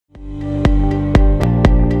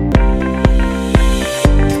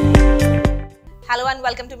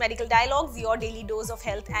welcome to Medical Dialogues, your daily dose of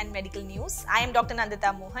health and medical news. I am Dr.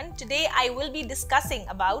 Nandita Mohan. Today I will be discussing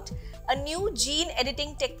about a new gene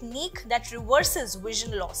editing technique that reverses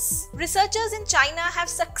vision loss. Researchers in China have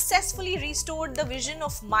successfully restored the vision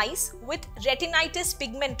of mice with retinitis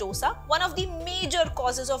pigmentosa, one of the major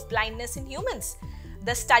causes of blindness in humans.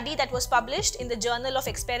 The study that was published in the Journal of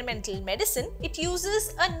Experimental Medicine, it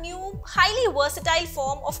uses a new, highly versatile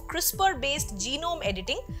form of CRISPR-based genome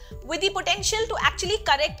editing with the potential to actually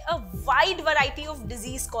correct a wide variety of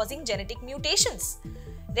disease-causing genetic mutations.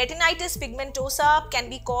 Retinitis pigmentosa can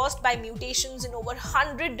be caused by mutations in over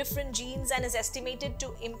 100 different genes and is estimated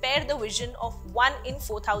to impair the vision of 1 in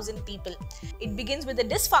 4,000 people. It begins with the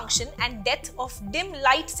dysfunction and death of dim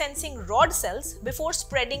light sensing rod cells before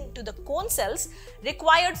spreading to the cone cells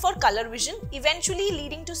required for color vision, eventually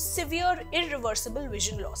leading to severe irreversible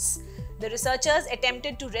vision loss. The researchers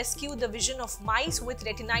attempted to rescue the vision of mice with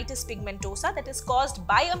retinitis pigmentosa that is caused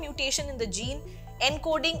by a mutation in the gene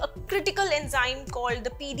encoding a critical enzyme called the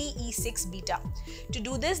PDE6 beta. To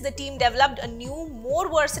do this, the team developed a new, more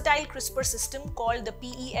versatile CRISPR system called the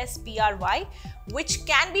PES-PRY, which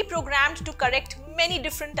can be programmed to correct many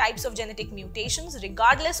different types of genetic mutations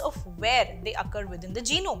regardless of where they occur within the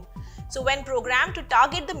genome. So when programmed to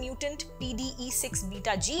target the mutant PDE6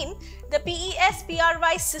 beta gene, the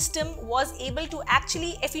PES-PRY system was able to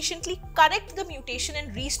actually efficiently correct the mutation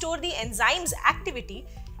and restore the enzyme's activity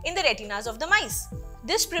in the retinas of the mice.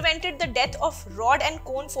 This prevented the death of rod and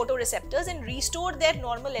cone photoreceptors and restored their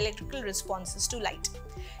normal electrical responses to light.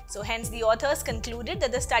 So hence the authors concluded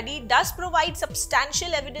that the study does provide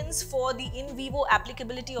substantial evidence for the in vivo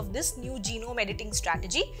applicability of this new genome editing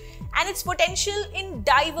strategy and its potential in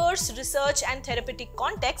diverse research and therapeutic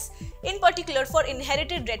contexts, in particular for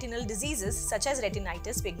inherited retinal diseases such as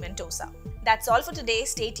retinitis pigmentosa. That's all for today.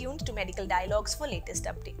 Stay tuned to Medical Dialogues for latest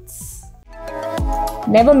updates.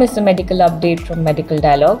 Never miss a medical update from Medical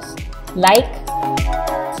Dialogues. Like,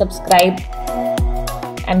 subscribe,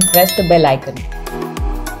 and press the bell icon.